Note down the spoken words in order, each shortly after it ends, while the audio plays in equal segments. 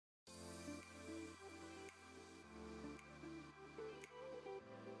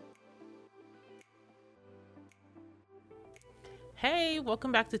Hey,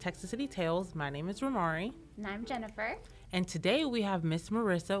 welcome back to Texas City Tales. My name is Ramari. And I'm Jennifer. And today we have Miss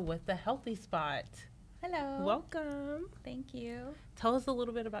Marissa with the Healthy Spot. Hello. Welcome. Thank you. Tell us a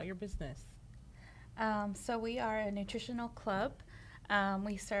little bit about your business. So we are a nutritional club.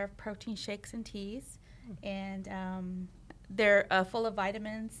 We serve protein shakes and teas, and they're full of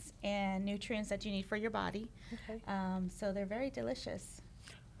vitamins and nutrients that you need for your body. Okay. So they're very delicious.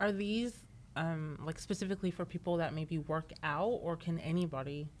 Are these like specifically for people that maybe work out, or can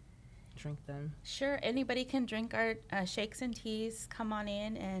anybody drink them? Sure, anybody can drink our shakes and teas. Come on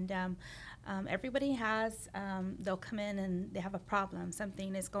in, and everybody has, they'll come in and they have a problem.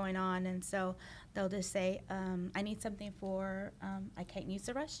 Something is going on, and so they'll just say, I need something for, I can't use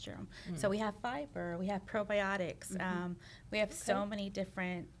the restroom. So we have fiber, we have probiotics, we have so many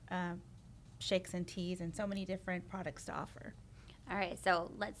different shakes and teas and so many different products to offer. All right,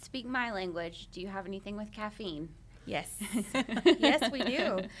 so let's speak my language. Do you have anything with caffeine? Yes. Yes, we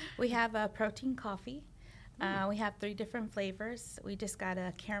do. We have a protein coffee. We have 3 different flavors. We just got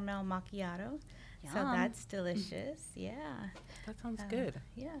a caramel macchiato. Yum. So that's delicious. Yeah. That sounds good.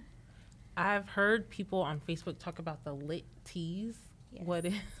 Yeah. I've heard people on Facebook talk about the lit teas. Yes. What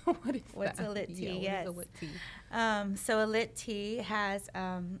is What's that? a lit tea? Yeah, what Yes. is a lit tea? So a lit tea has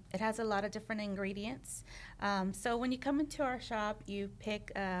it has a lot of different ingredients. So when you come into our shop, you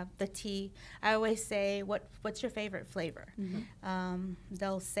pick the tea. I always say, what's your favorite flavor?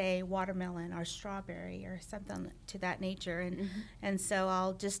 They'll say watermelon or strawberry or something to that nature, and so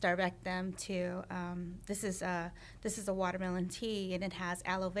I'll just direct them to this is a watermelon tea, and it has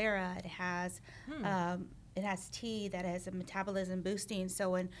aloe vera. It has tea that has a metabolism boosting,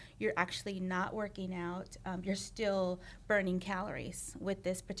 so when you're actually not working out, you're still burning calories with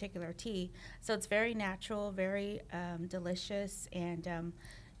this particular tea. So it's very natural, very delicious, and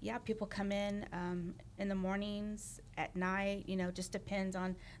people come in the mornings, at night, just depends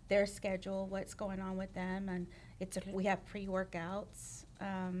on their schedule, what's going on with them, and we have pre-workouts,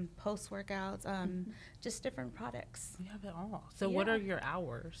 post-workouts, just different products. We have it all. So what are your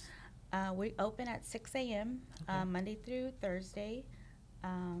hours? We open at 6 a.m. Monday through Thursday.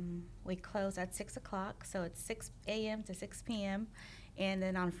 We close at 6 o'clock, so it's 6 a.m. to 6 p.m. And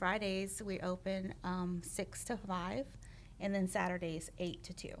then on Fridays, we open 6 to 5, and then Saturdays, 8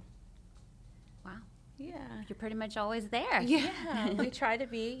 to 2. Wow. Yeah. You're pretty much always there. Yeah. We try to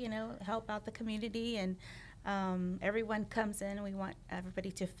be, help out the community, and everyone comes in. We want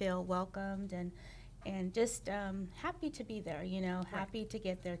everybody to feel welcomed and just happy to be there, happy to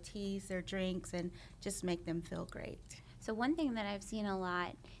get their teas, their drinks, and just make them feel great. So one thing that I've seen a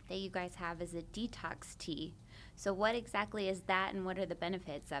lot that you guys have is a detox tea. So what exactly is that, and what are the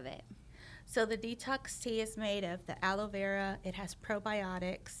benefits of it? So the detox tea is made of the aloe vera. It has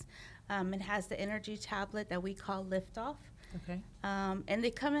probiotics. It has the energy tablet that we call Liftoff. Okay. And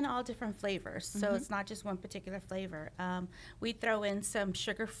they come in all different flavors, so it's not just one particular flavor. We throw in some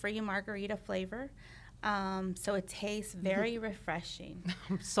sugar-free margarita flavor, so it tastes very refreshing.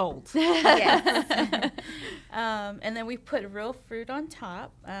 I'm sold. Yes. And then we put real fruit on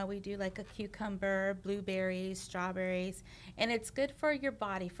top. We do like a cucumber, blueberries, strawberries, and it's good for your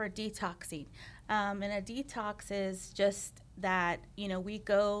body for detoxing. And a detox is just that, we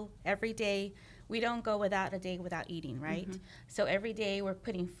go every day. We don't go without a day without eating, right? So every day we're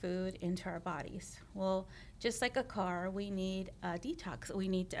putting food into our bodies. Well, just like a car, we need a detox. We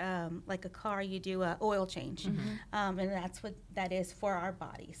need, like a car, you do an oil change. And that's what that is for our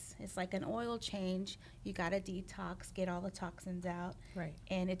bodies. It's like an oil change. You got to detox, get all the toxins out. Right.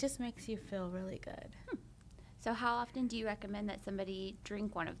 And it just makes you feel really good. So how often do you recommend that somebody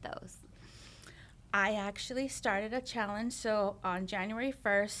drink one of those? I actually started a challenge. So on January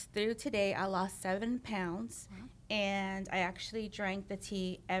 1st through today, I lost 7 pounds. Wow. And I actually drank the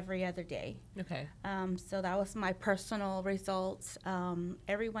tea every other day. Okay. So that was my personal results.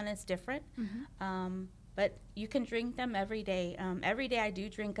 Everyone is different, but you can drink them every day. Every day I do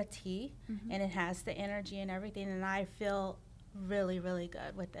drink a tea, and it has the energy and everything, and I feel really, really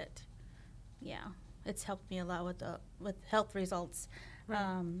good with it. Yeah, it's helped me a lot with health results.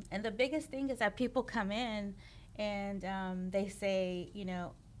 Right. And the biggest thing is that people come in and they say,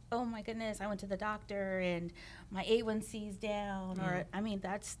 oh my goodness, I went to the doctor and my A1C is down. Or,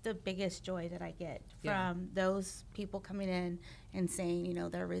 that's the biggest joy that I get from those people coming in and saying,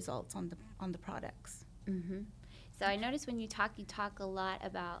 their results on the products. So I noticed when you talk a lot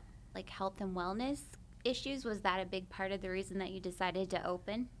about like health and wellness issues. Was that a big part of the reason that you decided to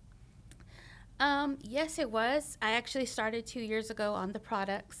open? Yes, it was. I actually started 2 years ago on the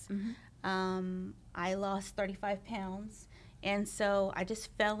products. I lost 35 pounds. And so I just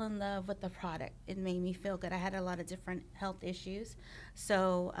fell in love with the product. It made me feel good. I had a lot of different health issues.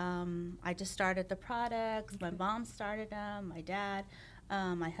 So I just started the products. My mom started them, my dad,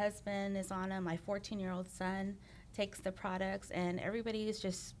 my husband is on them, my 14-year-old son takes the products, and everybody is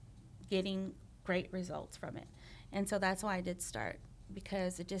just getting great results from it. And so that's why I did start,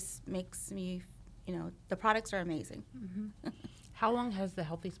 because it just makes me, the products are amazing. How long has the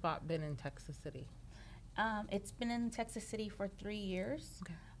Healthy Spot been in Texas City? It's been in Texas City for 3 years.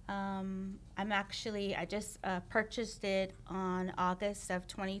 Okay. I just purchased it on August of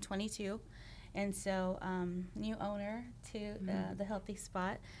 2022. And so, new owner to the Healthy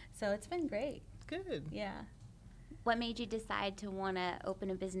Spot. So it's been great. Good. Yeah. What made you decide to want to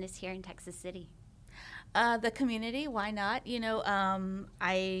open a business here in Texas City? The community, why not?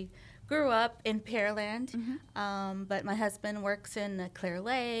 I grew up in Pearland, but my husband works in Clear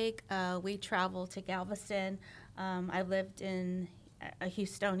Lake. We travel to Galveston. I've lived in a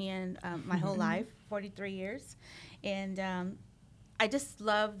Houstonian my whole life, 43 years. And I just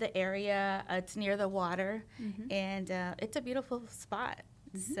love the area. It's near the water, and it's a beautiful spot.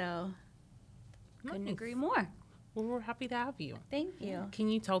 So Couldn't Nice. agree more. Well, we're happy to have you. thank you. Can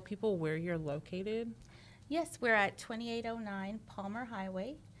you tell people where you're located? Yes, we're at 2809 Palmer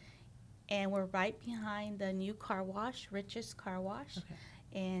Highway, and we're right behind the new car wash, Rich's Car Wash. Okay.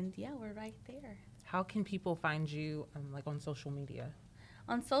 And yeah, we're right there. How can people find you, like on social media?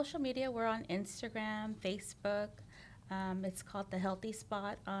 On social media, we're on Instagram, Facebook. It's called The Healthy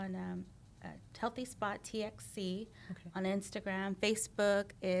Spot on Healthy Spot TXC Okay. on Instagram.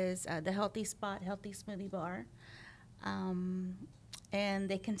 Facebook is The Healthy Spot Healthy Smoothie Bar. And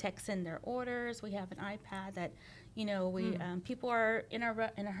they can text in their orders. We have an iPad that, people are in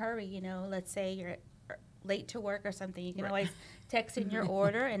a hurry. Let's say you're late to work or something. You can Right. always text in your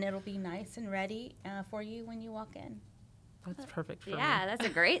order, and it'll be nice and ready for you when you walk in. That's perfect for Yeah, that's a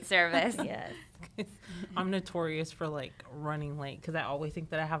great service. Yes. me. I'm notorious for running late because I always think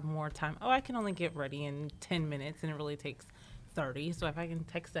that I have more time. Oh, I can only get ready in 10 minutes and it really takes 30. So if I can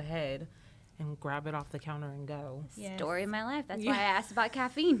text ahead and grab it off the counter and go. Yes. Story of my life. That's Yeah. why I asked about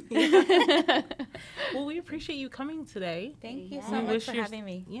caffeine. Well, we appreciate you coming today. Thank you Yeah. so We much wish for your- having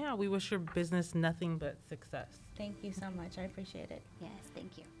me. Yeah, we wish your business nothing but success. Thank you so much. I appreciate it. Yes,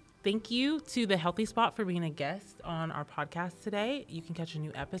 thank you. Thank you to The Healthy Spot for being a guest on our podcast today. You can catch a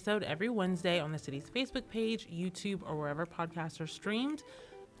new episode every Wednesday on the city's Facebook page, YouTube, or wherever podcasts are streamed.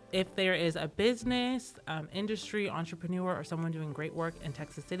 If there is a business, industry, entrepreneur, or someone doing great work in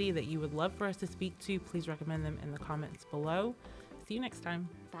Texas City that you would love for us to speak to, please recommend them in the comments below. See you next time.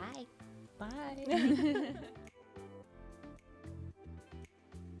 Bye. Bye.